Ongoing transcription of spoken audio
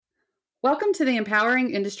Welcome to the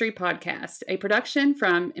Empowering Industry Podcast, a production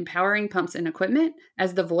from Empowering Pumps and Equipment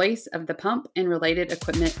as the voice of the pump and related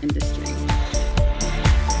equipment industry.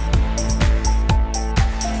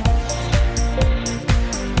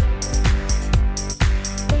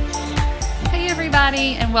 Hey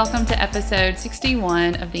everybody, and welcome to episode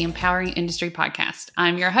 61 of the Empowering Industry Podcast.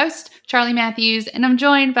 I'm your host, Charlie Matthews, and I'm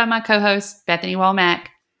joined by my co-host, Bethany Womack.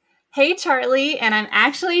 Hey, Charlie, and I'm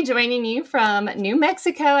actually joining you from New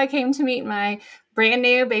Mexico. I came to meet my brand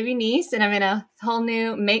new baby niece, and I'm in a whole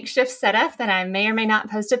new makeshift setup that I may or may not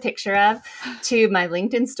post a picture of to my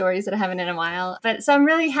LinkedIn stories that I haven't in a while. So I'm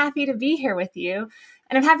really happy to be here with you,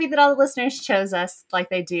 and I'm happy that all the listeners chose us like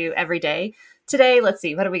they do every day. Today, let's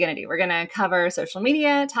see, what are we going to do? We're going to cover social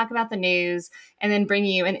media, talk about the news, and then bring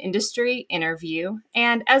you an industry interview.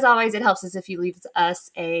 And as always, it helps us if you leave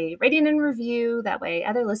us a rating and review. That way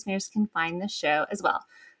other listeners can find the show as well.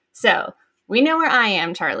 So we know where I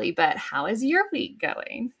am, Charlie, but how is your week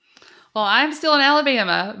going? Well, I'm still in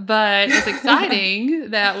Alabama, but it's exciting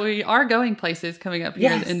that we are going places coming up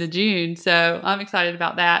here in the June. So I'm excited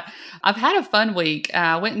about that. I've had a fun week.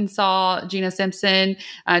 I went and saw Gina Simpson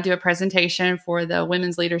do a presentation for the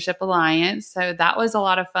Women's Leadership Alliance. So that was a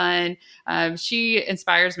lot of fun. She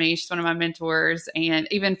inspires me. She's one of my mentors, and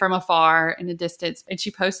even from afar in the distance. And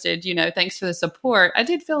she posted, thanks for the support. I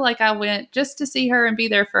did feel like I went just to see her and be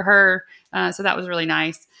there for her. So that was really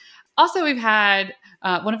nice. Also, we've had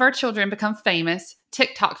one of our children become famous,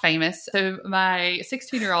 TikTok famous. So my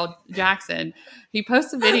 16-year-old Jackson, he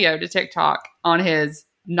posts a video to TikTok on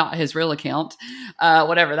not his real account,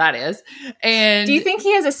 whatever that is. And do you think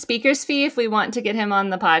he has a speaker's fee if we want to get him on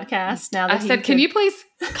the podcast? Now that I said, can you please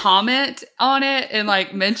comment on it and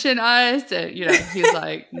mention us? And, he's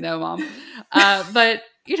like, no, Mom. But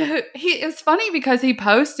it was funny because he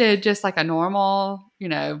posted just like a normal,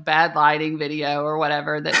 bad lighting video or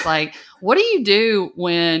whatever. That's like, what do you do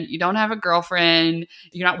when you don't have a girlfriend,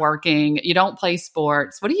 you're not working, you don't play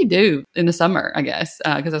sports? What do you do in the summer, I guess,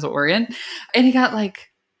 because that's what we're in. And he got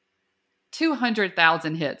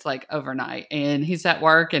 200,000 hits overnight, and he's at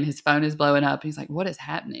work and his phone is blowing up. He's like, what is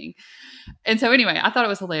happening? And so anyway, I thought it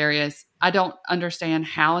was hilarious. I don't understand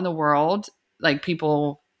how in the world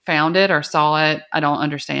people found it or saw it. I don't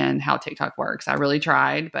understand how TikTok works. I really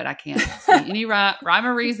tried, but I can't see any rhyme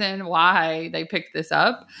or reason why they picked this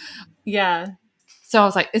up. Yeah. So I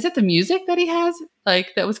was like, is it the music that he has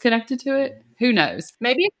that was connected to it? Who knows?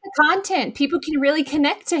 Maybe it's the content. People can really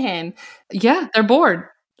connect to him. Yeah, they're bored.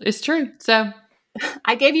 It's true. So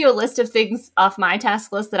I gave you a list of things off my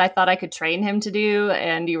task list that I thought I could train him to do,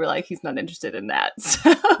 and you were like, he's not interested in that.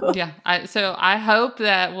 So. Yeah. So I hope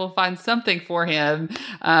that we'll find something for him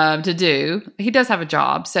to do. He does have a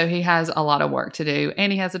job, so he has a lot of work to do,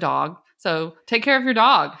 and he has a dog. So take care of your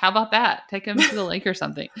dog. How about that? Take him to the lake or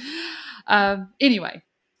something. Anyway.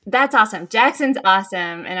 That's awesome. Jackson's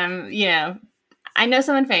awesome. And I know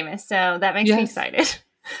someone famous, so that makes me excited.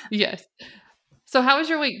 Yes. So how was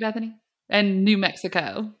your week, Bethany? And New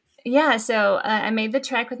Mexico. Yeah, so I made the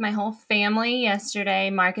trek with my whole family yesterday,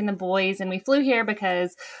 Mark and the boys, and we flew here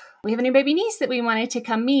because we have a new baby niece that we wanted to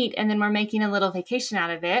come meet, and then we're making a little vacation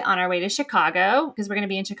out of it on our way to Chicago because we're going to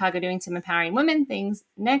be in Chicago doing some empowering women things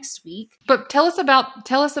next week. But tell us about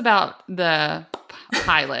the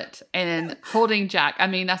pilot and holding Jack. I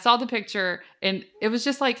mean, I saw the picture, and it was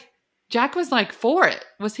just Jack was for it.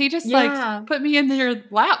 Was he just put me in your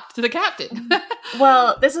lap to the captain?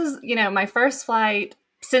 Well, this is, my first flight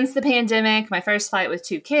since the pandemic, my first flight with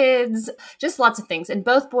 2 kids, just lots of things. And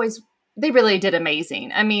both boys, they really did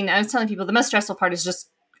amazing. I mean, I was telling people the most stressful part is just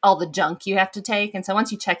all the junk you have to take. And so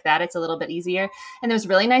once you check that, it's a little bit easier. And there was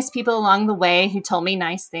really nice people along the way who told me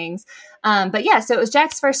nice things. But yeah, so it was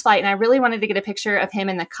Jack's first flight, and I really wanted to get a picture of him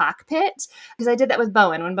in the cockpit because I did that with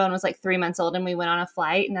Bowen when Bowen was 3 months old, and we went on a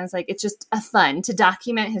flight, and I was like, it's just fun to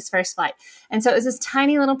document his first flight. And so it was this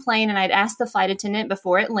tiny little plane, and I'd asked the flight attendant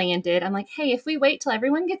before it landed, I'm like, hey, if we wait till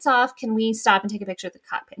everyone gets off, can we stop and take a picture of the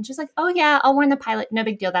cockpit? And she's like, oh yeah, I'll warn the pilot. No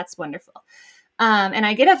big deal. That's wonderful. And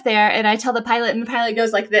I get up there and I tell the pilot, and the pilot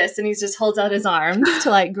goes like this, and he just holds out his arms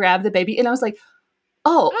to grab the baby. And I was like,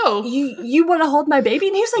 oh. You want to hold my baby?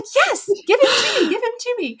 And he was like, yes, give him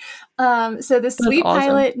to me. So this sweet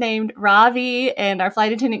pilot named Ravi and our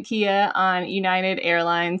flight attendant Kia on United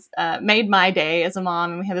Airlines made my day as a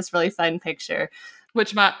mom. And we had this really fun picture.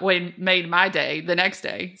 which made my day the next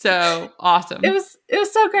day. So awesome. It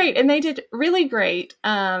was so great. And they did really great.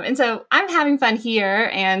 And so I'm having fun here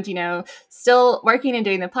and, still working and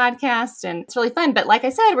doing the podcast, and it's really fun. But like I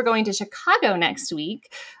said, we're going to Chicago next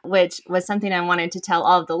week, which was something I wanted to tell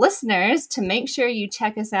all of the listeners to make sure you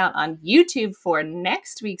check us out on YouTube for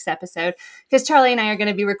next week's episode, because Charlie and I are going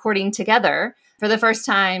to be recording together for the first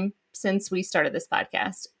time since we started this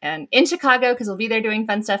podcast, and in Chicago, because we'll be there doing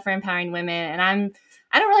fun stuff for empowering women. And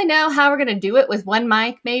I don't really know how we're going to do it with one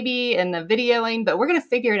mic maybe and the videoing, but we're going to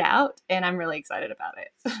figure it out. And I'm really excited about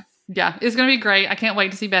it. Yeah, it's going to be great. I can't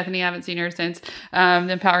wait to see Bethany. I haven't seen her since the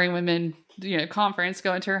Empowering Women conference,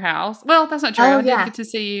 going to her house. Well, that's not true. I didn't get to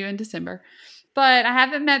see you in December, but I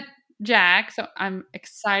haven't met Jack. So I'm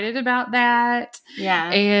excited about that.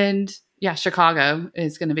 Yeah. And yeah, Chicago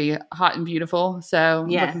is going to be hot and beautiful. So I'm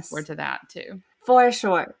looking forward to that too. For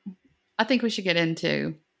sure. I think we should get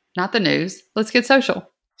into not the news. Let's get social.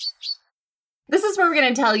 This is where we're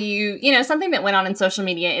going to tell you, something that went on in social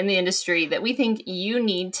media in the industry that we think you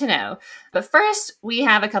need to know. But first, we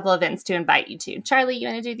have a couple events to invite you to. Charlie, you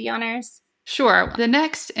want to do the honors? Sure. The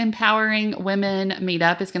next Empowering Women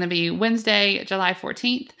meetup is going to be Wednesday, July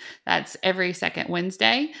 14th. That's every second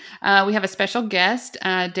Wednesday. We have a special guest,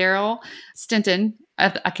 Daryl Stinson. I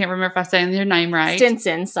can't remember if I'm saying your name right.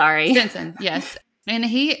 Stinson, sorry. Stinson, yes. And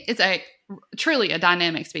he is truly a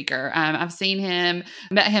dynamic speaker. I've seen him,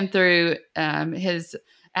 met him through his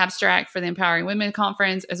abstract for the Empowering Women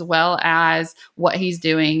Conference, as well as what he's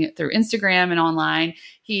doing through Instagram and online.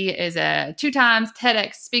 He is a 2 times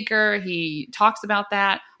TEDx speaker. He talks about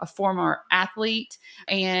that, a former athlete,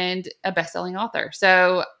 and a best-selling author.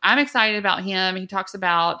 So I'm excited about him. He talks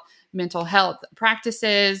about mental health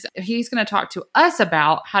practices. He's going to talk to us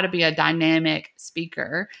about how to be a dynamic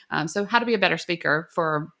speaker. So how to be a better speaker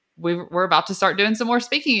we're about to start doing some more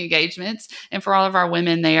speaking engagements, and for all of our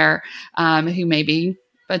women there who may be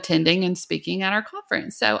attending and speaking at our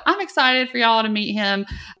conference. So I'm excited for y'all to meet him.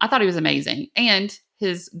 I thought he was amazing. And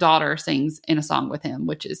his daughter sings in a song with him,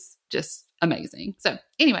 which is just amazing. So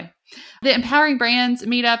anyway, the Empowering Brands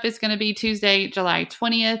meetup is going to be Tuesday, July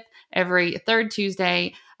 20th, every third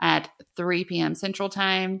Tuesday at 3 p.m. Central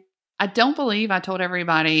Time. I don't believe I told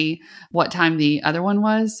everybody what time the other one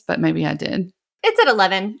was, but maybe I did. It's at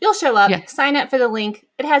 11. You'll show up. Yeah. Sign up for the link.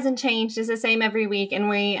 It hasn't changed. It's the same every week. And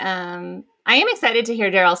I am excited to hear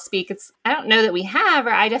Daryl speak. I don't know that we have,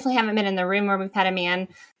 or I definitely haven't been in the room where we've had a man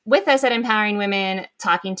with us at Empowering Women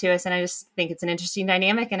talking to us. And I just think it's an interesting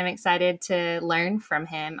dynamic, and I'm excited to learn from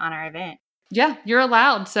him on our event. Yeah, you're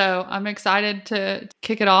allowed. So I'm excited to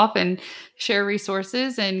kick it off and share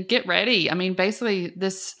resources and get ready. I mean, basically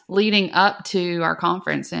this leading up to our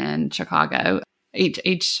conference in Chicago,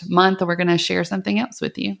 each month we're going to share something else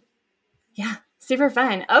with you. Yeah, super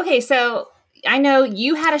fun. Okay, so I know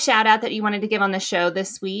you had a shout out that you wanted to give on the show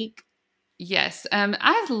this week. Yes.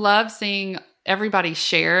 I love seeing everybody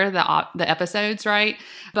share the episodes, right?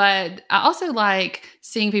 But I also like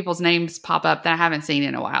seeing people's names pop up that I haven't seen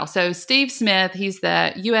in a while. So Steve Smith, he's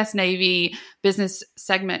the U.S. Navy Business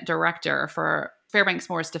Segment Director for Fairbanks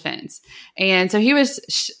Morris Defense. And so he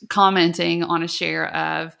was commenting on a share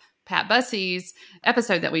of Pat Bussey's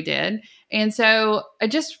episode that we did. And so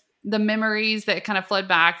the memories that kind of flood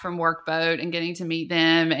back from Workboat and getting to meet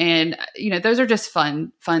them. And, those are just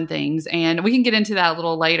fun things. And we can get into that a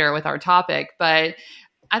little later with our topic, but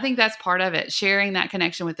I think that's part of it. Sharing that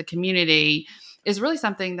connection with the community is really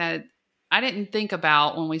something that I didn't think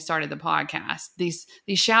about when we started the podcast. These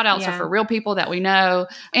shout outs are for real people that we know.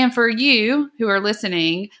 And for you who are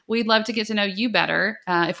listening, we'd love to get to know you better.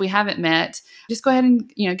 If we haven't met, just go ahead and,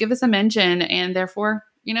 give us a mention, and therefore,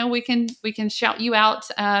 we can shout you out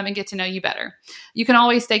and get to know you better. You can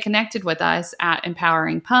always stay connected with us at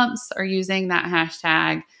Empowering Pumps or using that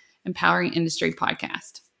hashtag Empowering Industry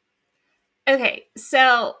Podcast. Okay,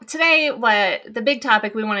 so today, the big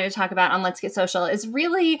topic we wanted to talk about on Let's Get Social is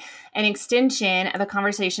really an extension of a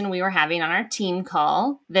conversation we were having on our team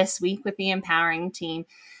call this week with the Empowering team,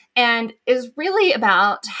 and is really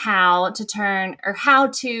about how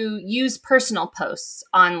to use personal posts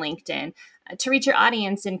on LinkedIn to reach your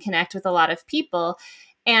audience and connect with a lot of people.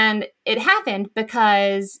 And it happened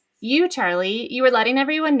because you, Charlie, you were letting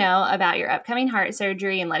everyone know about your upcoming heart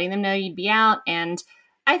surgery and letting them know you'd be out, and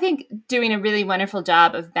I think doing a really wonderful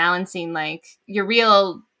job of balancing like your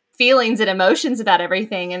real feelings and emotions about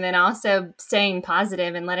everything, and then also staying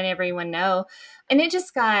positive and letting everyone know. And it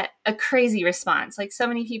just got a crazy response. Like, so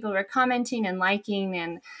many people were commenting and liking,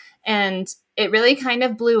 and it really kind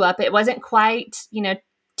of blew up. It wasn't quite,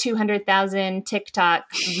 200,000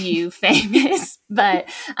 TikTok view famous, but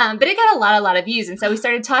it got a lot of views. And so we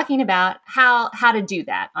started talking about how to do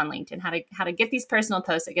that on LinkedIn, how to get these personal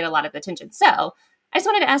posts that get a lot of attention. So I just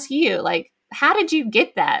wanted to ask you, like, how did you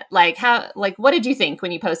get that? Like, what did you think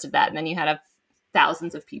when you posted that? And then you had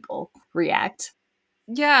thousands of people react.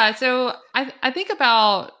 Yeah. So I think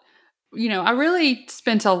about, I really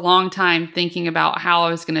spent a long time thinking about how I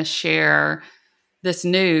was going to share this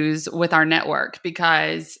news with our network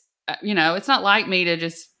because, it's not like me to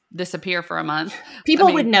just disappear for a month.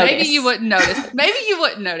 People would notice. Maybe you wouldn't notice. Maybe you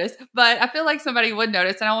wouldn't notice, but I feel like somebody would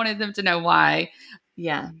notice and I wanted them to know why.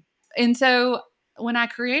 Yeah. And so when I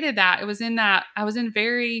created that, I was in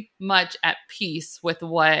very much at peace with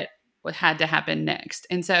what had to happen next.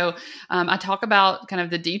 And so I talk about kind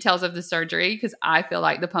of the details of the surgery because I feel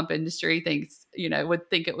like the pump industry would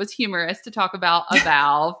think it was humorous to talk about a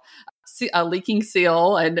valve, a leaking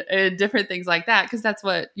seal and different things like that because that's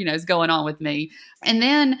what, is going on with me. And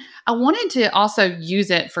then I wanted to also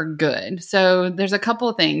use it for good. So there's a couple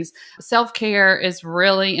of things. Self-care is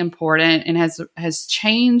really important and has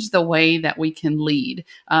changed the way that we can lead.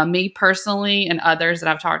 Me personally and others that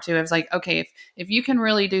I've talked to, I was like, okay, if you can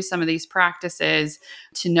really do some of these practices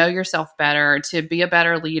to know yourself better, to be a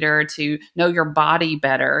better leader, to know your body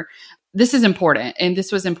better, this is important. And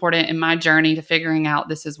this was important in my journey to figuring out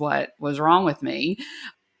this is what was wrong with me.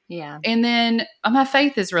 Yeah. And then my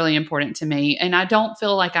faith is really important to me. And I don't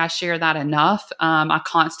feel like I share that enough. I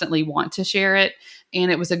constantly want to share it.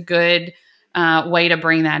 And it was a good way to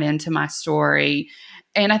bring that into my story.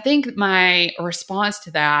 And I think my response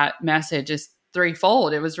to that message is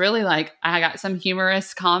threefold. It was really like I got some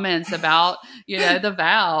humorous comments about, the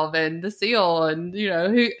valve and the seal and,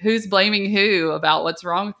 who's blaming who about what's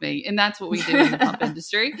wrong with me. And that's what we do in the pump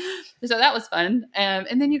industry. So that was fun.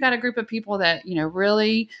 And then you got a group of people that,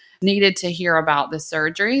 really needed to hear about the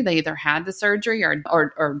surgery. They either had the surgery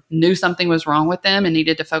or knew something was wrong with them and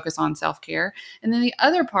needed to focus on self-care. And then the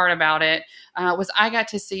other part about it was I got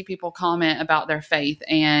to see people comment about their faith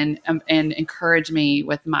and encourage me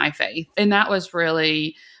with my faith. And that was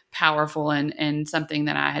really powerful and something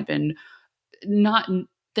that I had been not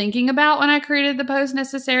thinking about when I created the post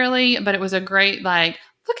necessarily, but it was a great, look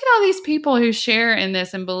at all these people who share in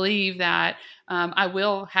this and believe that I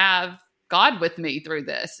will have God with me through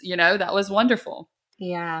this. That was wonderful.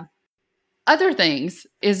 Yeah. Other things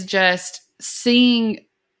is just seeing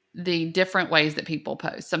the different ways that people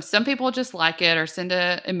post. Some people just like it or send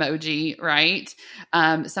a emoji, right?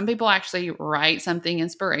 Some people actually write something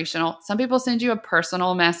inspirational. Some people send you a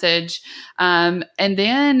personal message. And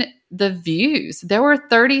then the views. There were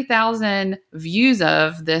 30,000 views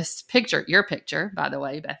of this picture, your picture, by the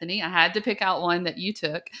way, Bethany. I had to pick out one that you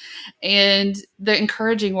took. And the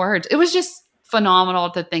encouraging words. It was just phenomenal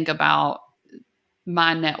to think about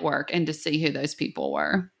my network and to see who those people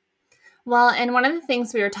were. Well, and one of the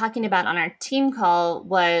things we were talking about on our team call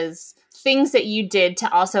was things that you did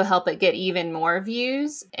to also help it get even more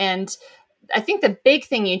views. And I think the big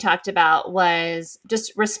thing you talked about was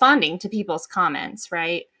just responding to people's comments,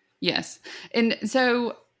 right? Yes. And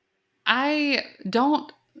so I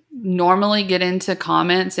don't normally get into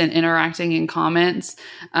comments and interacting in comments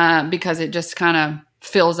because it just kind of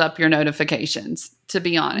fills up your notifications, to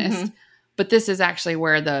be honest. Mm-hmm. But this is actually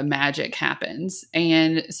where the magic happens.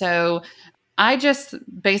 And so I just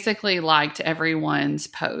basically liked everyone's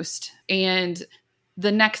post. And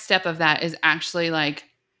the next step of that is actually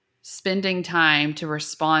spending time to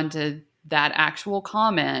respond to that actual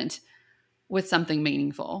comment with something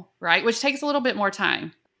meaningful, right? Which takes a little bit more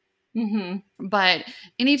time. Mm-hmm. But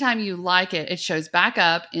anytime you like it, it shows back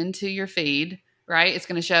up into your feed, right? It's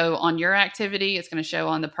going to show on your activity. It's going to show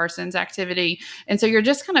on the person's activity. And so you're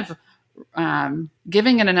just kind of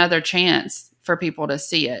giving it another chance for people to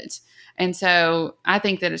see it. And so I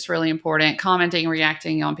think that it's really important. Commenting,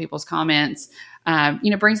 reacting on people's comments,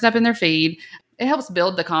 brings it up in their feed. It helps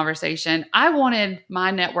build the conversation. I wanted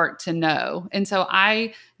my network to know. And so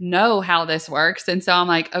I know how this works. And so I'm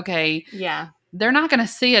like, okay, yeah, they're not going to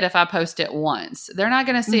see it if I post it once. They're not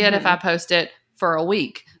going to see it if I post it for a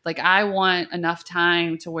week. I want enough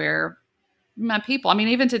time to where my people,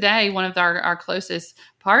 even today, one of our closest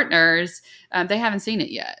partners, they haven't seen it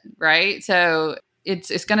yet. Right. So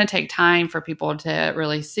it's going to take time for people to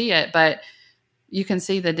really see it, but you can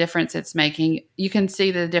see the difference it's making. You can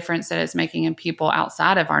see the difference that it's making in people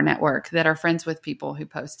outside of our network that are friends with people who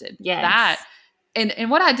posted that.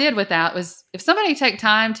 And what I did with that was if somebody take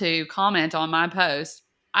time to comment on my post,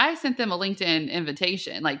 I sent them a LinkedIn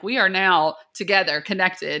invitation. We are now together,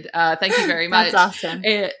 connected. Thank you very much. That's awesome.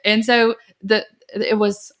 And so the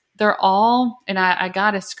they're all, and I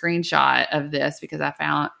got a screenshot of this because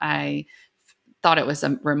I thought it was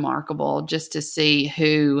remarkable just to see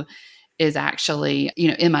who is actually,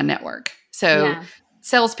 in my network. So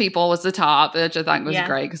salespeople was the top, which I thought was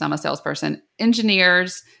great because I'm a salesperson.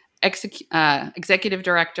 Engineers, executive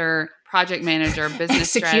director, project manager,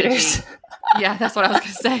 business strategy. Yeah, that's what I was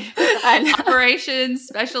going to say. Operations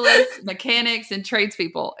specialists, mechanics, and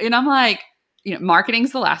tradespeople. And I'm like,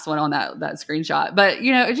 marketing's the last one on that screenshot. But,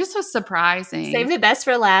 it just was surprising. Save the best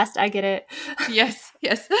for last. I get it. Yes.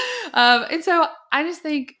 And so I just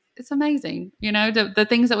think it's amazing, the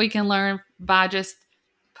things that we can learn by just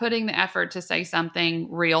putting the effort to say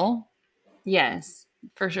something real. Yes.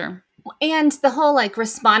 For sure. And the whole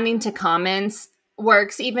responding to comments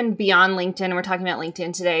works even beyond LinkedIn. We're talking about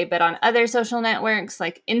LinkedIn today, but on other social networks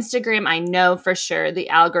like Instagram, I know for sure the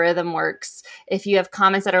algorithm works if you have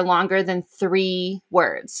comments that are longer than 3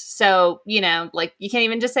 words. So, you can't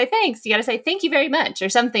even just say thanks. You got to say thank you very much or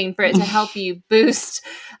something for it to help you boost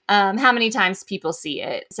how many times people see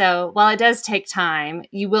it. So while it does take time,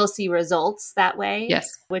 you will see results that way.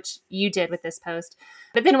 Yes. Which you did with this post.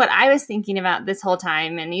 But then what I was thinking about this whole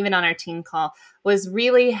time, and even on our team call, was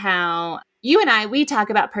really how you and we talk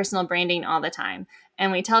about personal branding all the time.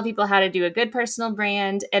 And we tell people how to do a good personal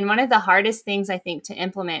brand. And one of the hardest things I think to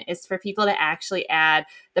implement is for people to actually add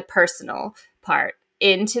the personal part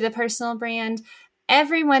into the personal brand.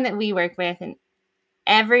 Everyone that we work with and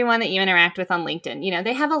everyone that you interact with on LinkedIn,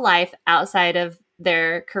 they have a life outside of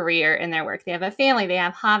their career and their work. They have a family, they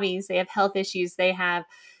have hobbies, they have health issues, they have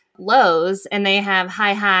lows, and they have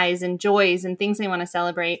high highs and joys and things they want to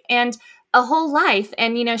celebrate, and a whole life.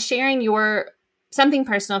 And, sharing something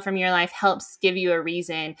personal from your life helps give you a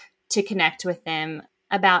reason to connect with them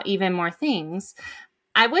about even more things.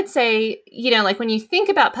 I would say, when you think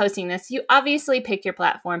about posting this, you obviously pick your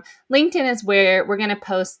platform. LinkedIn is where we're going to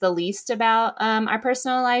post the least about our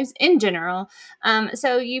personal lives in general.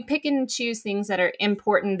 So you pick and choose things that are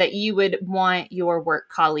important that you would want your work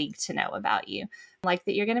colleague to know about you, like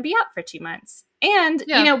that you're going to be out for 2 months. And,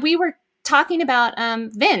 we were talking about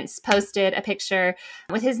Vince posted a picture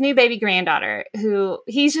with his new baby granddaughter who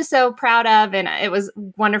he's just so proud of. And it was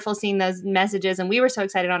wonderful seeing those messages. And we were so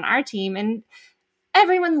excited on our team. And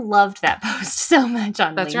everyone loved that post so much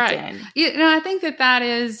on That's LinkedIn. Right. I think that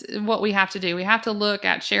is what we have to do. We have to look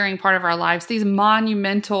at sharing part of our lives, these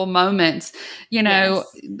monumental moments.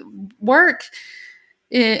 Work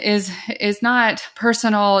is not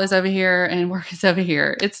personal is over here and work is over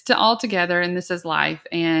here. It's all together, and this is life.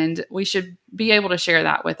 And we should be able to share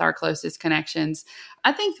that with our closest connections.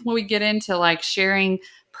 I think when we get into sharing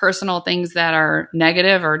personal things that are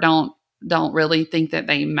negative or don't really think that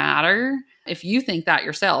they matter, if you think that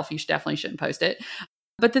yourself, you definitely shouldn't post it.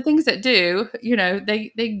 But the things that do,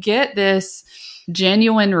 they get this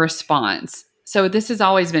genuine response. So this has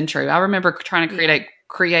always been true. I remember trying to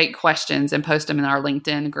create questions and post them in our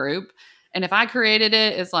LinkedIn group. And if I created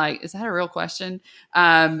it, it's is that a real question?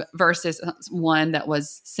 Versus one that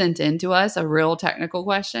was sent in to us, a real technical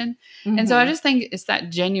question. Mm-hmm. And so I just think it's that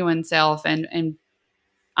genuine self. And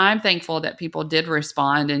I'm thankful that people did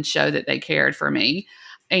respond and show that they cared for me.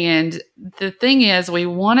 And the thing is, we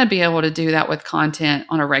want to be able to do that with content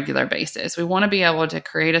on a regular basis. We want to be able to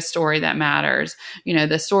create a story that matters.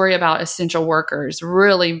 The story about essential workers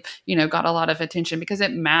really, got a lot of attention because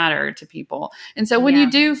it mattered to people. And so when you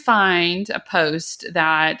do find a post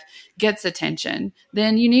that gets attention,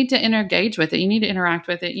 then you need to engage with it. You need to interact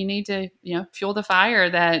with it. You need to, fuel the fire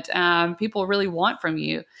that people really want from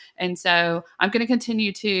you. And so I'm going to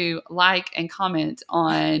continue to like and comment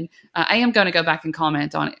on, I am going to go back and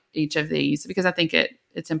comment on each of these because I think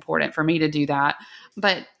it's important for me to do that.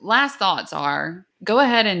 But last thoughts are, go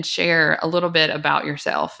ahead and share a little bit about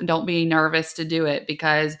yourself. Don't be nervous to do it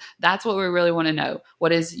because that's what we really want to know.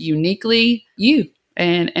 What is uniquely you?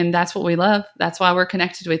 And that's what we love. That's why we're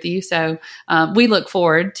connected with you. So we look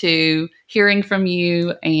forward to hearing from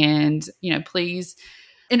you, and, please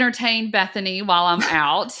entertain Bethany while I'm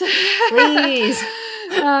out. Please.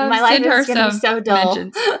 My life is going to be so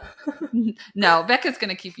dull. No, Becca's going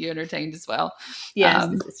to keep you entertained as well. Yes,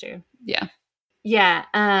 this is true. Yeah. Yeah.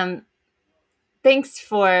 Thanks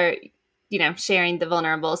for, sharing the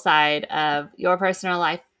vulnerable side of your personal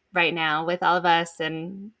life right now with all of us,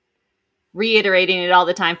 and reiterating it all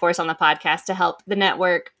the time for us on the podcast to help the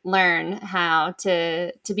network learn how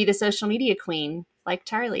to be the social media queen like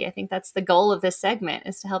Charlie. I think that's the goal of this segment,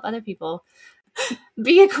 is to help other people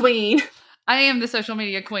be a queen. I am the social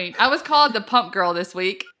media queen. I was called the pump girl this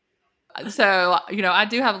week. So, I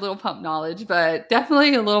do have a little pump knowledge, but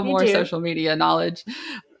definitely a little more social media knowledge.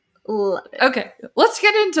 Love it. Okay, let's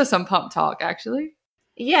get into some pump talk, actually.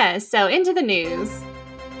 Yes, so into the news.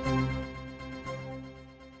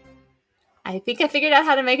 I think I figured out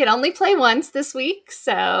how to make it only play once this week,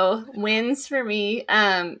 so wins for me.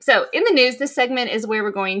 So in the news, this segment is where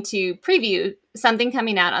we're going to preview something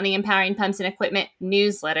coming out on the Empowering Pumps and Equipment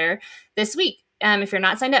newsletter this week. If you're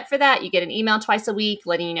not signed up for that, you get an email twice a week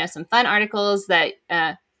letting you know some fun articles that,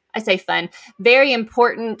 I say fun, very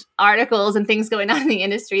important articles and things going on in the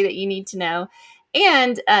industry that you need to know.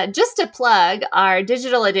 And just to plug, our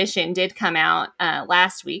digital edition did come out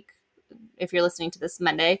last week, if you're listening to this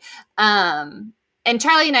Monday. And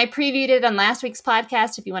Charlie and I previewed it on last week's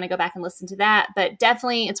podcast if you want to go back and listen to that. But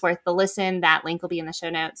definitely it's worth the listen. That link will be in the show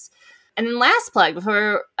notes. And then last plug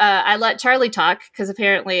before I let Charlie talk, because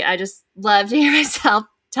apparently I just love to hear myself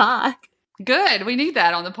talk. Good. We need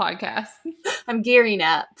that on the podcast. I'm gearing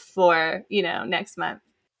up for, next month.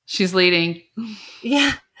 She's leading.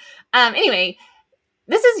 Yeah. Anyway,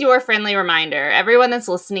 this is your friendly reminder, everyone that's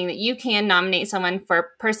listening, that you can nominate someone for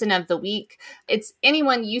Person of the Week. It's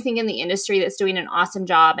anyone you think in the industry that's doing an awesome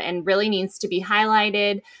job and really needs to be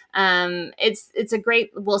highlighted. It's a great,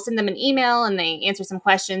 we'll send them an email and they answer some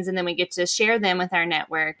questions and then we get to share them with our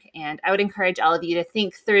network. And I would encourage all of you to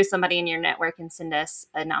think through somebody in your network and send us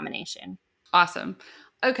a nomination. Awesome.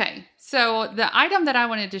 Okay, so the item that I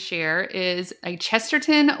wanted to share is a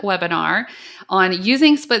Chesterton webinar on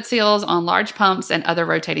using split seals on large pumps and other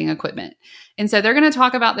rotating equipment. And so they're going to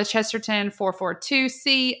talk about the Chesterton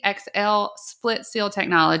 442C XL split seal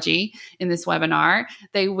technology in this webinar.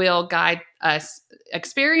 They will guide us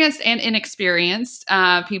experienced and inexperienced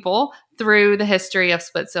people through the history of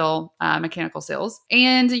split seal mechanical seals.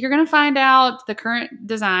 And you're going to find out the current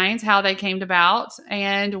designs, how they came about,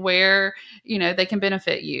 and where, they can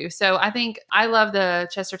benefit you. So I think I love the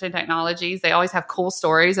Chesterton technologies. They always have cool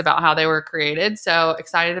stories about how they were created. So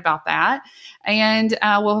excited about that. And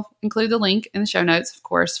we'll include the link in the show notes, of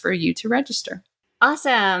course, for you to register.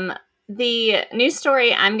 Awesome. The news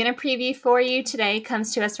story I'm going to preview for you today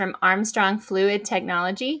comes to us from Armstrong Fluid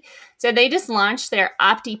Technology. So they just launched their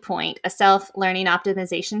OptiPoint, a self-learning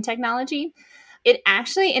optimization technology. It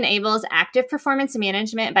actually enables active performance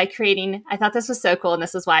management by creating, I thought this was so cool, and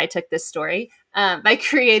this is why I took this story, by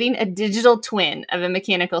creating a digital twin of a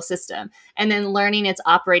mechanical system and then learning its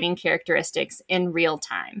operating characteristics in real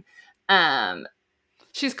time.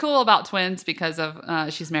 She's cool about twins because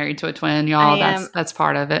of she's married to a twin, y'all. That's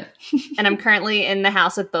part of it. And I'm currently in the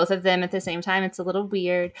house with both of them at the same time. It's a little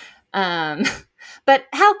weird. But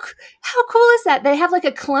how cool is that? They have like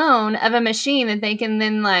a clone of a machine that they can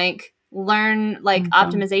then learn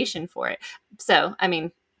optimization for it. So,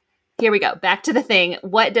 here we go. Back to the thing.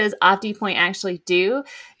 What does OptiPoint actually do?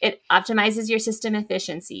 It optimizes your system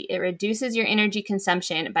efficiency. It reduces your energy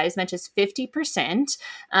consumption by as much as 50%,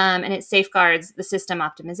 and it safeguards the system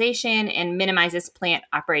optimization and minimizes plant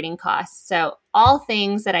operating costs. So all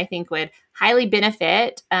things that I think would highly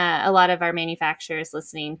benefit a lot of our manufacturers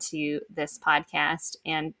listening to this podcast,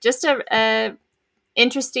 and just a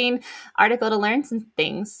interesting article to learn some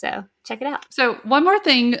things. So check it out. So one more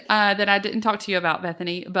thing that I didn't talk to you about,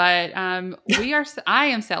 Bethany, but I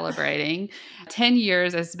am celebrating 10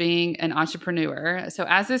 years as being an entrepreneur. So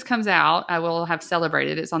as this comes out, I will have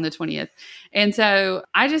celebrated. It's on the 20th. And so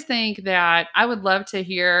I just think that I would love to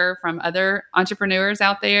hear from other entrepreneurs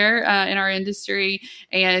out there in our industry.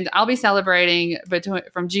 And I'll be celebrating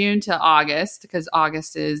from June to August, because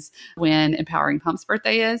August is when Empowering Pumps'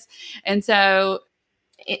 birthday is. And so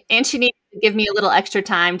and she needs to give me a little extra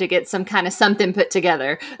time to get some kind of something put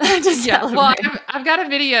together to celebrate. Well, I've got a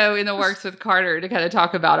video in the works with Carter to kind of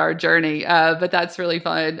talk about our journey, but that's really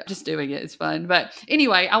fun. Just doing it is fun. But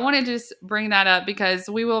anyway, I wanted to just bring that up because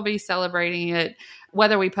we will be celebrating it,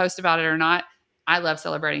 whether we post about it or not. I love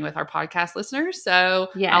celebrating with our podcast listeners. So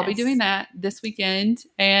yes. I'll be doing that this weekend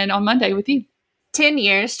and on Monday with you. 10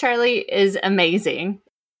 years, Charlie, is amazing.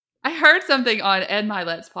 I heard something on Ed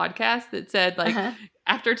Milet's podcast that said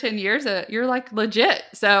after 10 years, you're legit.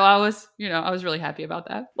 So I was really happy about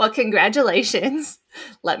that. Well, congratulations.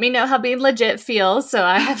 Let me know how being legit feels so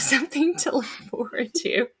I have something to look forward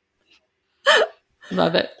to.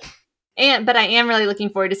 Love it. But I am really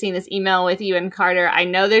looking forward to seeing this email with you and Carter. I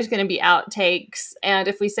know there's going to be outtakes, and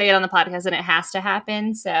if we say it on the podcast, then it has to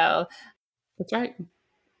happen. So that's right.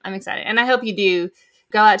 I'm excited. And I hope you do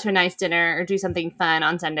go out to a nice dinner or do something fun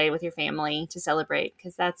on Sunday with your family to celebrate,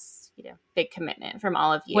 because that's, big commitment from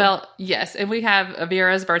all of you. Well, yes. And we have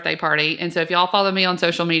Vera's birthday party. And so if y'all follow me on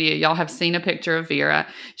social media, y'all have seen a picture of Vera.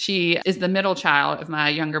 She is the middle child of my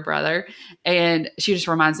younger brother. And she just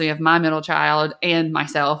reminds me of my middle child and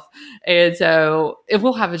myself. And so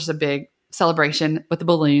we'll have just a big celebration with the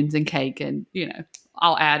balloons and cake and,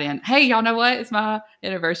 I'll add in, hey, y'all know what? It's my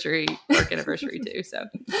work anniversary too. So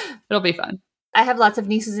it'll be fun. I have lots of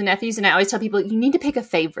nieces and nephews, and I always tell people, you need to pick a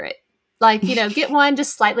favorite. Like, get one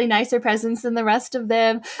just slightly nicer presents than the rest of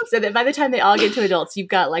them, so that by the time they all get to adults, you've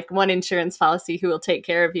got like one insurance policy who will take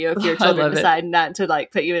care of you if your children decide not to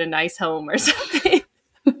like put you in a nice home or something.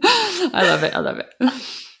 I love it.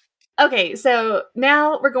 Okay, so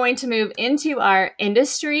now we're going to move into our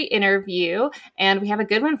industry interview, and we have a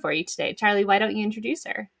good one for you today. Charlie, why don't you introduce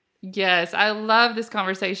her? Yes, I love this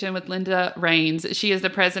conversation with Linda Rains. She is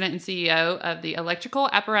the president and CEO of the Electrical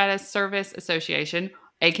Apparatus Service Association,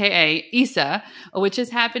 aka EASA, which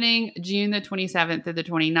is happening June the 27th through the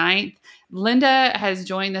 29th. Linda has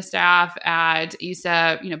joined the staff at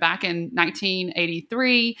EASA, back in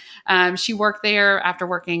 1983. She worked there after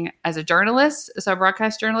working as a journalist, so a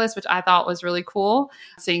broadcast journalist, which I thought was really cool,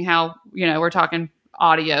 seeing how, we're talking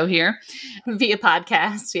audio here via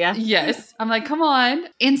podcast. Yeah. Yes. I'm like, come on.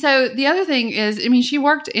 And so the other thing is, she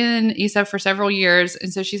worked in EASA for several years,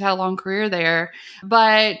 and so she's had a long career there,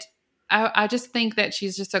 but I just think that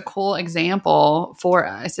she's just a cool example for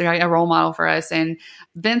us, right? A role model for us. And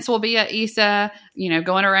Vince will be at EASA,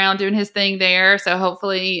 going around doing his thing there. So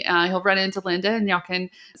hopefully he'll run into Linda and y'all can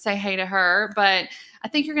say hey to her. But I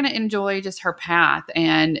think you're going to enjoy just her path.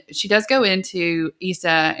 And she does go into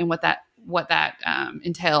EASA and what that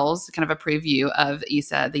entails, kind of a preview of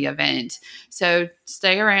EASA, the event. So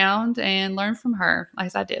stay around and learn from her,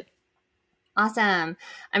 as I did. Awesome.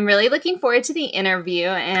 I'm really looking forward to the interview,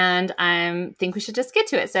 and I think we should just get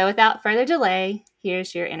to it. So without further delay,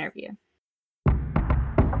 here's your interview.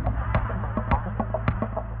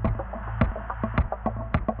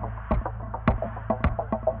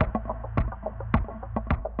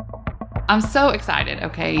 I'm so excited,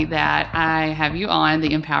 that I have you on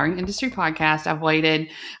the Empowering Industry podcast. I've waited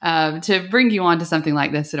to bring you on to something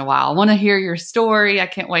like this in a while. I want to hear your story. I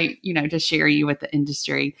can't wait, to share you with the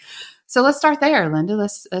industry. So let's start there, Linda.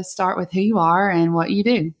 Let's start with who you are and what you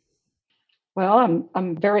do. Well,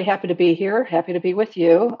 I'm very happy to be here. Happy to be with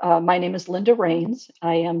you. My name is Linda Rains.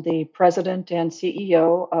 I am the president and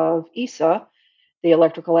CEO of EASA, the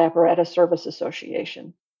Electrical Apparatus Service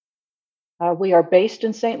Association. We are based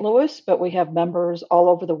in St. Louis, but we have members all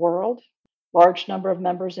over the world. Large number of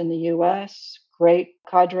members in the U.S., great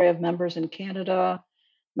cadre of members in Canada,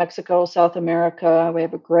 Mexico, South America. We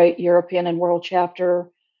have a great European and world chapter,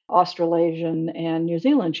 Australasian and New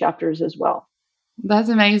Zealand chapters as well. That's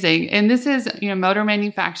amazing. And this is, motor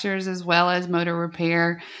manufacturers as well as motor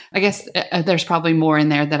repair. I guess there's probably more in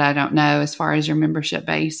there that I don't know as far as your membership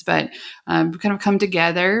base, but kind of come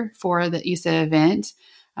together for the EASA event,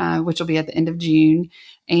 which will be at the end of June,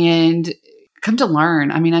 and come to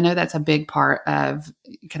learn. I know that's a big part of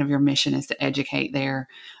kind of your mission is to educate there.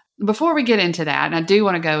 Before we get into that, and I do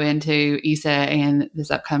want to go into EASA and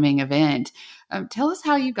this upcoming event, tell us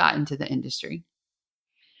how you got into the industry.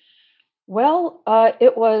 Well,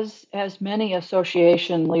 it was, as many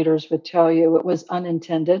association leaders would tell you, it was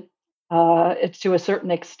unintended. It's to a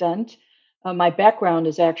certain extent. My background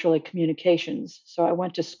is actually communications. So I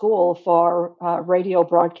went to school for radio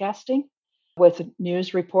broadcasting with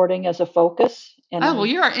news reporting as a focus. And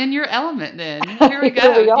you are in your element then. Here we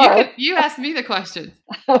go. Here we are. You asked me the question.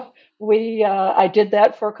 I did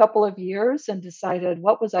that for a couple of years and decided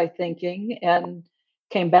what was I thinking, and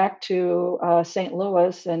came back to St.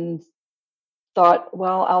 Louis and thought,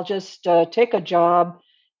 well, I'll just take a job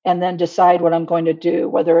and then decide what I'm going to do,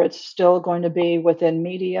 whether it's still going to be within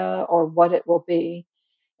media or what it will be.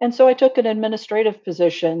 And so I took an administrative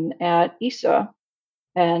position at EASA,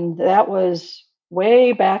 and that was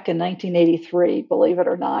way back in 1983, believe it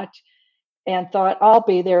or not, and thought I'll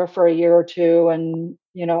be there for a year or two and,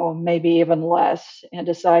 maybe even less, and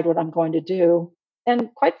decide what I'm going to do.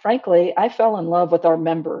 And quite frankly, I fell in love with our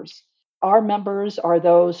members. Our members are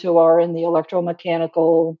those who are in the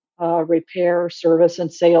electromechanical repair, service,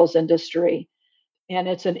 and sales industry. And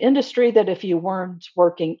it's an industry that if you weren't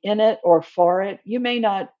working in it or for it, you may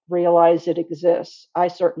not realize it exists. I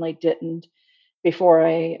certainly didn't before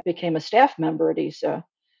I became a staff member at EASA.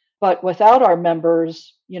 But without our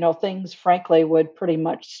members, things frankly would pretty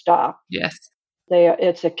much stop. Yes.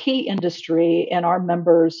 It's a key industry, and our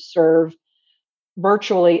members serve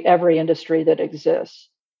virtually every industry that exists.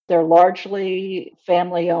 They're largely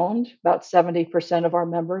family owned. About 70% of our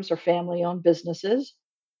members are family owned businesses,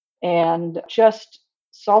 and just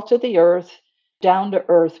salt of the earth, down to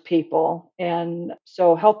earth people. And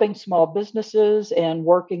so helping small businesses and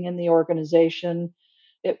working in the organization,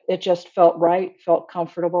 it just felt right, felt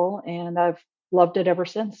comfortable, and I've loved it ever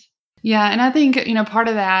since. Yeah, and I think, part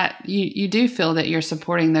of that, you do feel that you're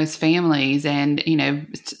supporting those families and,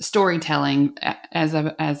 storytelling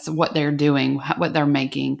as what they're doing, what they're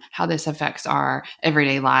making, how this affects our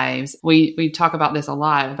everyday lives. We talk about this a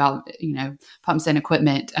lot about, pumps and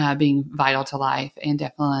equipment being vital to life, and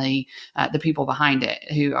definitely the people behind it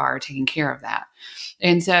who are taking care of that.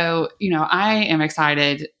 And so, I am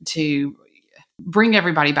excited to bring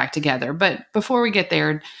everybody back together. But before we get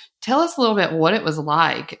there, tell us a little bit what it was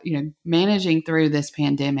like, managing through this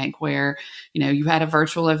pandemic where, you had a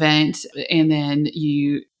virtual event and then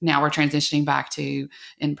now we're transitioning back to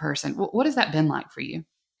in person. What has that been like for you?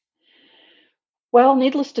 Well,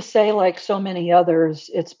 needless to say, like so many others,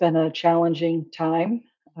 it's been a challenging time.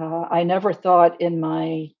 I never thought in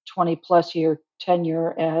my 20 plus year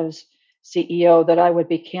tenure as CEO that I would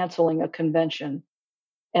be canceling a convention.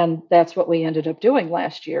 And that's what we ended up doing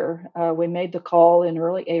last year. We made the call in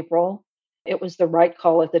early April. It was the right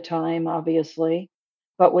call at the time, obviously,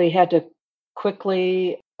 but we had to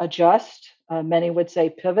quickly adjust. Many would say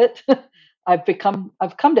pivot. I've come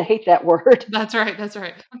to hate that word. That's right. That's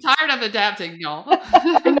right. I'm tired of adapting, y'all.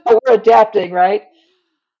 I know we're adapting, right?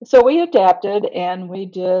 So we adapted and we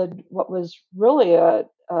did what was really a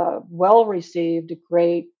well received,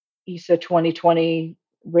 great ESA 2020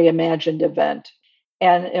 reimagined event.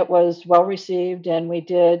 And it was well received. And we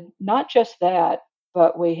did not just that,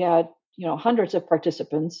 but we had, hundreds of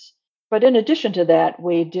participants. But in addition to that,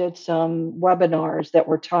 we did some webinars that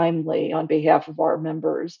were timely on behalf of our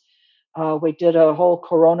members. We did a whole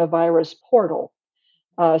coronavirus portal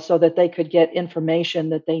so that they could get information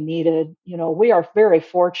that they needed. We are very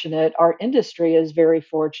fortunate. Our industry is very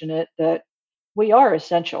fortunate that we are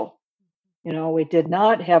essential. We did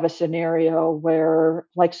not have a scenario where,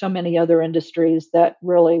 like so many other industries, that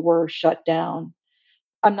really were shut down.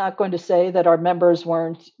 I'm not going to say that our members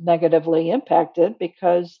weren't negatively impacted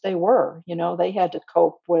because they were. They had to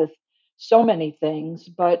cope with so many things,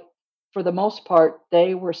 but for the most part,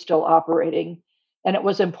 they were still operating. And it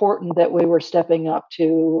was important that we were stepping up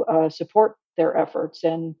to support their efforts.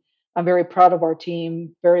 And I'm very proud of our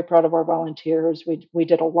team, very proud of our volunteers. We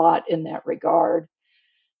did a lot in that regard.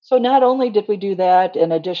 So not only did we do that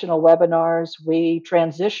and additional webinars, we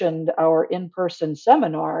transitioned our in-person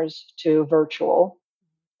seminars to virtual,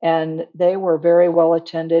 and they were very well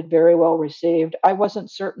attended, very well received. I wasn't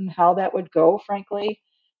certain how that would go, frankly.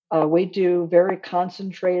 We do very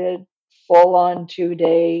concentrated, full on 2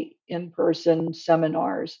 day in person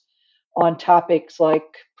seminars on topics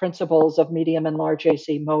like principles of medium and large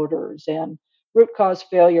AC motors and root cause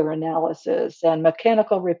failure analysis and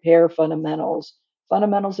mechanical repair fundamentals,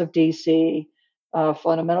 fundamentals of DC,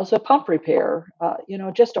 fundamentals of pump repair,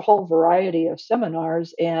 just a whole variety of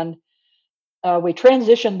seminars. And we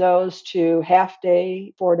transitioned those to half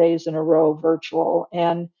day, 4 days in a row virtual,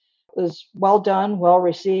 and it was well done, well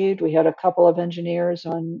received. We had a couple of engineers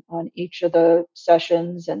on each of the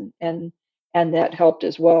sessions, and that helped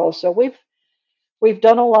as well. So we've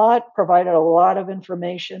done a lot, provided a lot of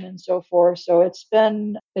information and so forth. So it's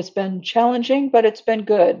been challenging, but it's been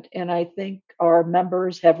good, and I think our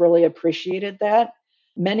members have really appreciated that.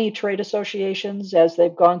 Many trade associations, as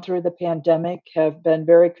they've gone through the pandemic, have been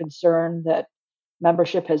very concerned that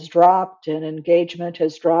membership has dropped and engagement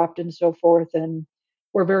has dropped and so forth. And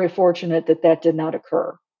we're very fortunate that that did not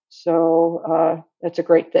occur. So that's a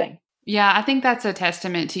great thing. Yeah, I think that's a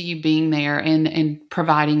testament to you being there and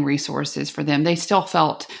providing resources for them. They still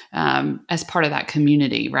felt as part of that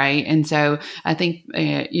community, right? And so I think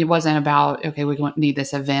it wasn't about, okay, we need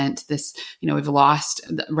this event, we've lost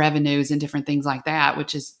revenues and different things like that,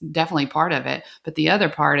 which is definitely part of it. But the other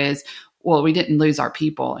part is, well, we didn't lose our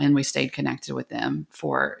people and we stayed connected with them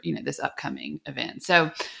for, this upcoming event.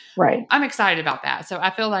 So right. I'm excited about that. So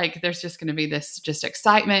I feel like there's just going to be this just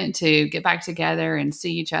excitement to get back together and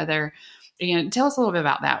see each other. And tell us a little bit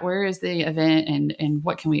about that. Where is the event and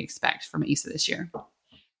what can we expect from ESA this year?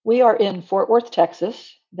 We are in Fort Worth,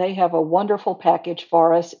 Texas. They have a wonderful package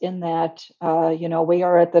for us in that, we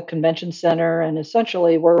are at the convention center and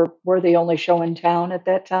essentially we're the only show in town at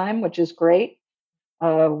that time, which is great.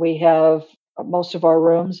 We have most of our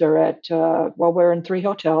rooms are we're in 3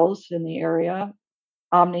 hotels in the area.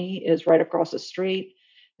 Omni is right across the street.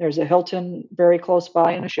 There's a Hilton very close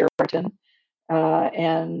by and a Sheraton.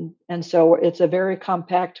 And so it's a very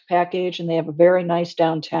compact package and they have a very nice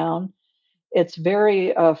downtown. It's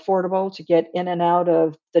very affordable to get in and out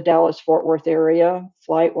of the Dallas-Fort Worth area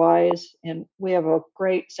flight wise. And we have a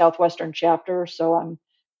great Southwestern chapter. So I'm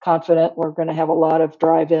confident we're going to have a lot of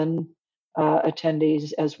drive-in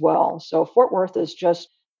attendees as well. So Fort Worth is just,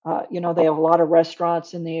 they have a lot of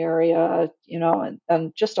restaurants in the area,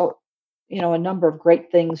 and just a number of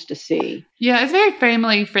great things to see. Yeah, it's very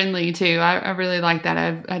family friendly too. I really like that.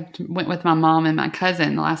 I went with my mom and my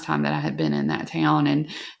cousin the last time that I had been in that town, and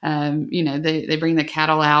they bring the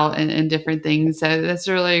cattle out and different things. So that's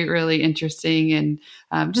really really interesting,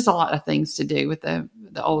 and just a lot of things to do with the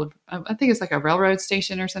old. I think it's like a railroad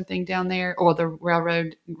station or something down there, or the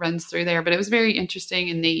railroad runs through there. But it was very interesting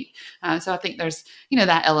and neat. So I think there's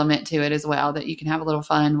that element to it as well, that you can have a little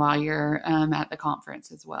fun while you're at the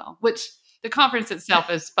conference as well, which. The conference itself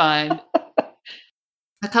is fun.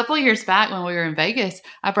 A couple of years back when we were in Vegas,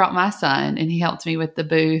 I brought my son and he helped me with the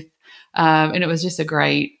booth. And it was just a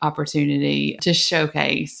great opportunity to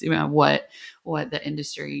showcase what the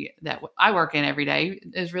industry that I work in every day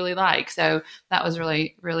is really like. So that was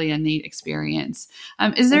really, really a neat experience.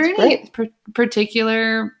 Is there any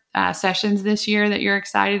particular sessions this year that you're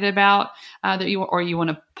excited about that you want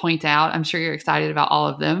to point out? I'm sure you're excited about all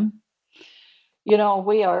of them.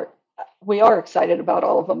 We are excited about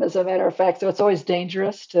all of them, as a matter of fact. So it's always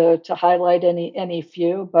dangerous to highlight any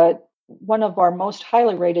few. But one of our most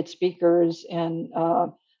highly rated speakers and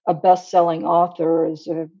a best-selling author is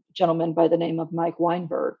a gentleman by the name of Mike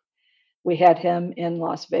Weinberg. We had him in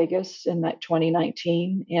Las Vegas in that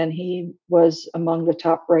 2019, and he was among the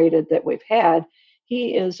top rated that we've had.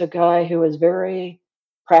 He is a guy who is very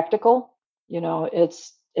practical.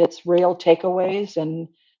 It's real takeaways, and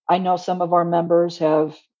I know some of our members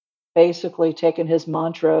have basically taken his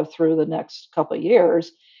mantra through the next couple of years.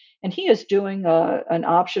 And he is doing an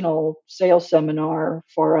optional sales seminar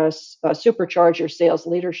for us, Supercharge Your Sales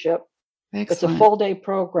Leadership. Excellent. It's a full day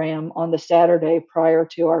program on the Saturday prior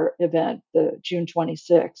to our event, the June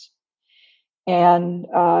 26th. And,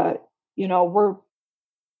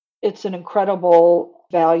 it's an incredible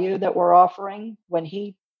value that we're offering. When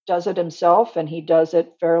he does it himself, and he does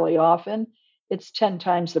it fairly often, it's 10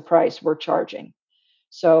 times the price we're charging.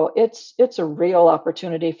 So it's a real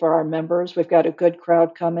opportunity for our members. We've got a good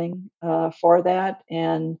crowd coming for that,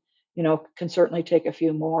 and can certainly take a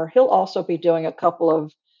few more. He'll also be doing a couple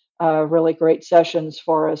of really great sessions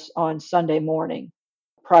for us on Sunday morning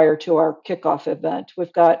prior to our kickoff event.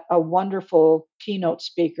 We've got a wonderful keynote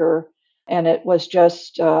speaker, and it was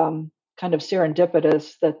just kind of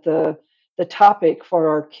serendipitous that the topic for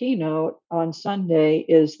our keynote on Sunday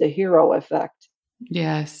is the hero effect.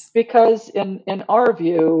 Yes. Because in our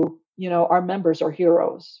view, our members are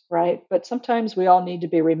heroes, right? But sometimes we all need to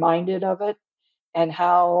be reminded of it, and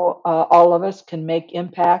how all of us can make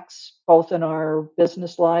impacts both in our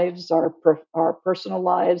business lives, our personal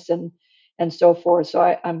lives, and so forth. So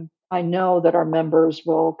I know that our members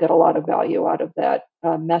will get a lot of value out of that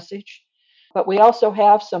message. But we also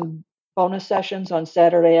have some bonus sessions on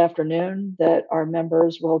Saturday afternoon that our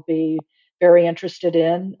members will be very interested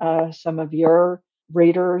in. Some of your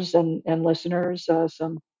readers and listeners,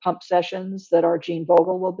 some pump sessions that our Gene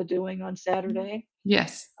Vogel will be doing on Saturday.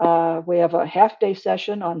 Yes. We have a half-day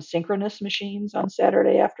session on synchronous machines on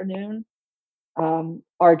Saturday afternoon.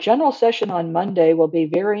 Our general session on Monday will be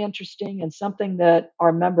very interesting and something that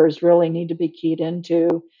our members really need to be keyed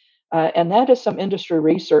into. And that is some industry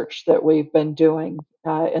research that we've been doing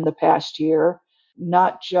in the past year.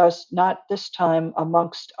 Not this time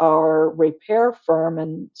amongst our repair firm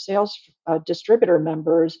and sales distributor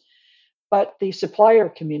members, but the supplier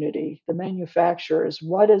community, the manufacturers.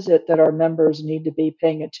 What is it that our members need to be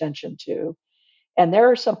paying attention to? And there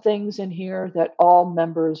are some things in here that all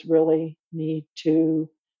members really need to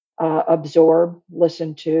absorb,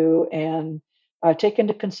 listen to, and take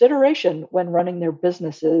into consideration when running their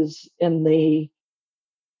businesses in the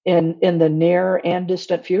near and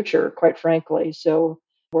distant future, quite frankly. So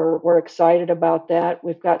we're excited about that.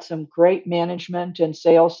 We've got some great management and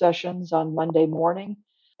sales sessions on Monday morning.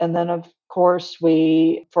 And then, of course,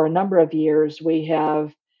 for a number of years, we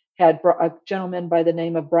have had a gentleman by the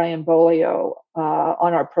name of Brian Bolio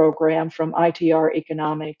on our program from ITR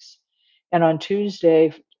Economics. And on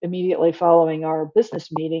Tuesday, immediately following our business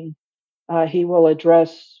meeting, he will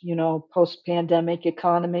address, post-pandemic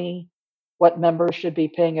economy, what members should be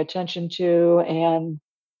paying attention to, and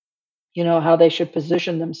how they should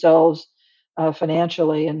position themselves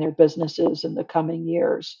financially in their businesses in the coming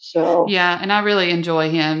years. So yeah, and I really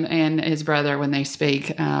enjoy him and his brother when they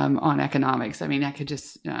speak on economics. I mean, I could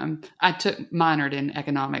just I minored in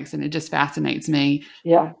economics, and it just fascinates me.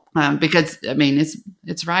 Yeah, because I mean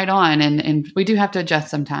it's right on, and we do have to adjust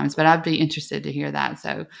sometimes, but I'd be interested to hear that.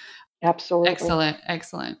 So absolutely,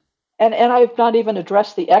 excellent. And I've not even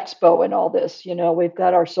addressed the expo in all this. We've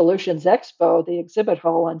got our Solutions Expo, the exhibit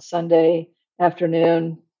hall, on Sunday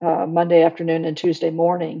afternoon, Monday afternoon, and Tuesday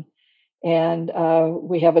morning. And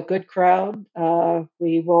we have a good crowd.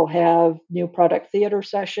 We will have new product theater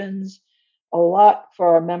sessions. a lot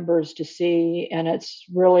for our members to see, and it's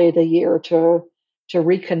really the year to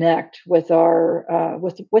reconnect with our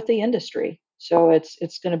with the industry. So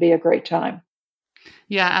it's going to be a great time.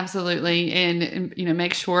 Yeah, absolutely, and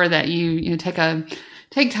make sure that you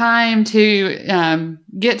take time to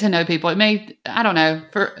get to know people. It may, I don't know,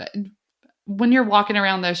 for when you're walking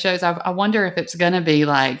around those shows, I wonder if it's going to be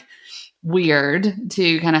like weird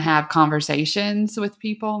to kind of have conversations with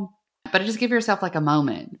people. But just give yourself like a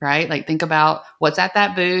moment, right? Like think about what's at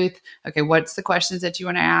that booth. Okay, what's the questions that you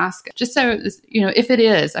want to ask? Just so, if it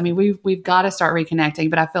is, I mean, we've got to start reconnecting,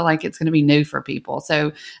 but I feel like it's going to be new for people.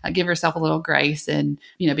 So give yourself a little grace and,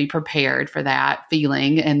 be prepared for that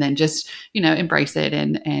feeling, and then just, embrace it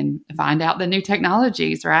and find out the new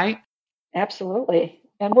technologies, right? Absolutely.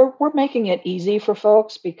 And we're making it easy for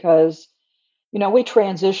folks because, we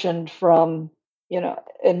transitioned from,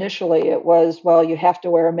 initially it was, well, you have to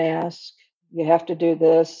wear a mask, you have to do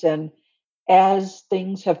this. And as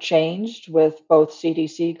things have changed with both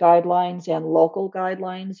CDC guidelines and local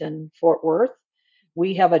guidelines in Fort Worth,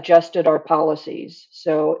 we have adjusted our policies.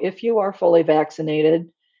 So if you are fully vaccinated,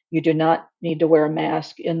 you do not need to wear a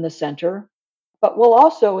mask in the center. But we'll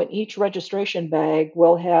also, in each registration bag,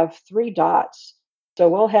 we'll have 3 dots. So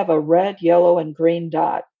we'll have a red, yellow, and green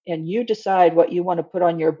dot. And you decide what you want to put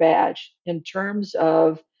on your badge in terms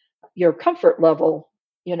of your comfort level.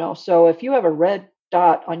 So if you have a red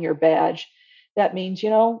dot on your badge, that means,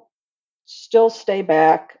 still stay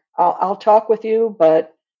back. I'll talk with you,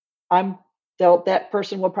 but that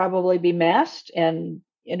person will probably be masked, and,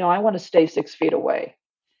 I want to stay 6 feet away.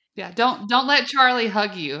 Yeah, don't let Charlie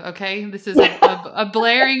hug you, okay? This is a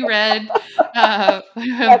blaring red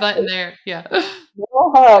button there. Yeah.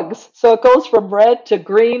 No hugs. So it goes from red to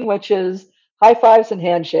green, which is high fives and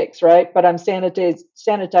handshakes, right? But I'm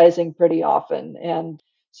sanitizing pretty often. And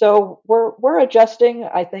so we're adjusting.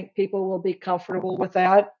 I think people will be comfortable with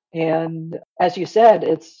that. And as you said,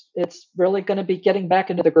 it's really going to be getting back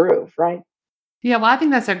into the groove, right? Yeah, well, I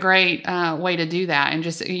think that's a great way to do that, and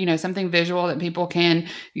just, something visual that people can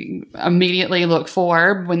immediately look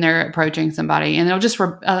for when they're approaching somebody. And it'll just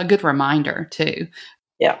a good reminder too.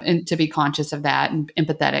 Yeah. And to be conscious of that and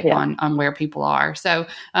empathetic on where people are. So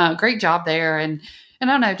great job there. And I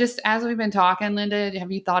don't know, just as we've been talking, Linda,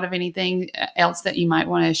 have you thought of anything else that you might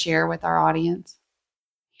want to share with our audience?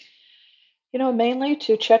 Mainly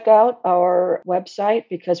to check out our website,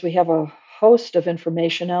 because we have a host of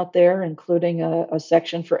information out there, including a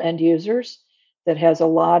section for end users that has a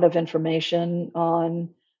lot of information on,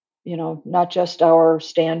 not just our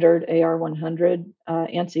standard AR100,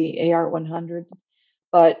 ANSI AR100,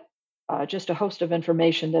 but just a host of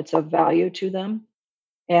information that's of value to them.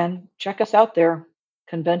 And check us out there.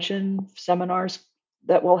 Convention seminars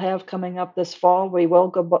that we'll have coming up this fall. We will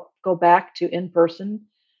go back to in-person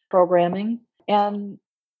programming. And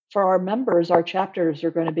for our members, our chapters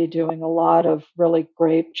are going to be doing a lot of really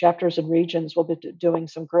great chapters and regions. We'll be doing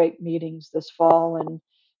some great meetings this fall and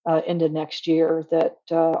into next year that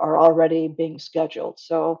are already being scheduled.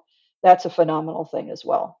 So that's a phenomenal thing as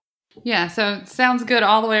well. Yeah, so it sounds good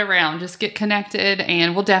all the way around. Just get connected,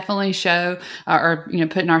 and we'll definitely show or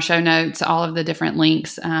put in our show notes all of the different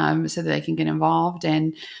links so that they can get involved.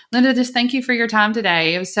 And Linda, just thank you for your time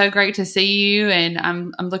today. It was so great to see you, and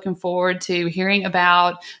I'm looking forward to hearing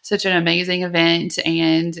about such an amazing event.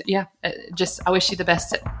 And yeah, I wish you the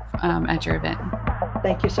best at your event.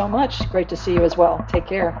 Thank you so much. Great to see you as well. Take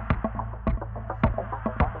care.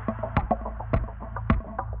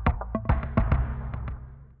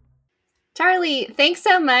 Charlie, thanks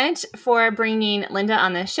so much for bringing Linda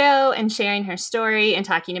on the show and sharing her story and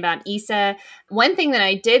talking about ESA. One thing that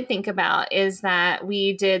I did think about is that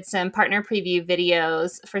we did some partner preview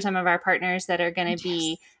videos for some of our partners that are going to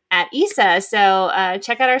be at ESA. So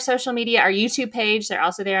check out our social media, our YouTube page. They're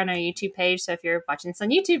also there on our YouTube page. So if you're watching this on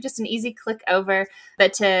YouTube, just an easy click over.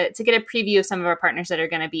 But to get a preview of some of our partners that are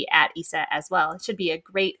going to be at ESA as well. It should be a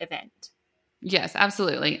great event. Yes,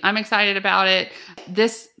 absolutely. I'm excited about it.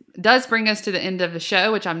 This does bring us to the end of the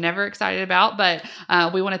show, which I'm never excited about, but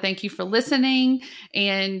we want to thank you for listening.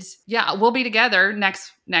 And yeah, we'll be together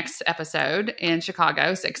next episode in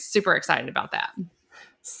Chicago. So super excited about that.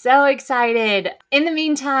 So excited. In the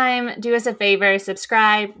meantime, do us a favor,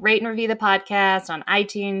 subscribe, rate and review the podcast on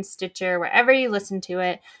iTunes, Stitcher, wherever you listen to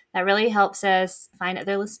it. That really helps us find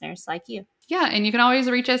other listeners like you. Yeah, and you can always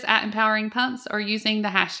reach us at Empowering Pumps or using the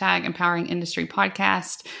hashtag Empowering Industry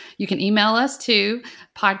Podcast. You can email us to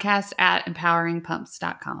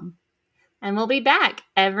podcast@empoweringpumps.com. And we'll be back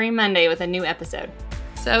every Monday with a new episode.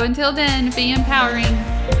 So until then, be empowering.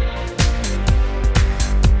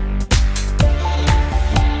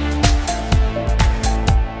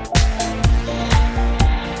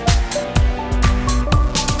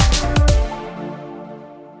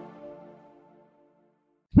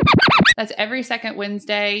 That's every second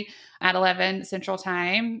Wednesday at 11 Central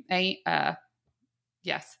Time.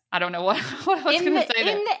 Yes. I don't know what I was going to say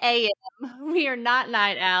there. In the AM. We are not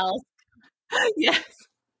night owls. Yes.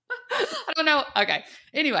 I don't know. Okay.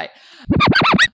 Anyway,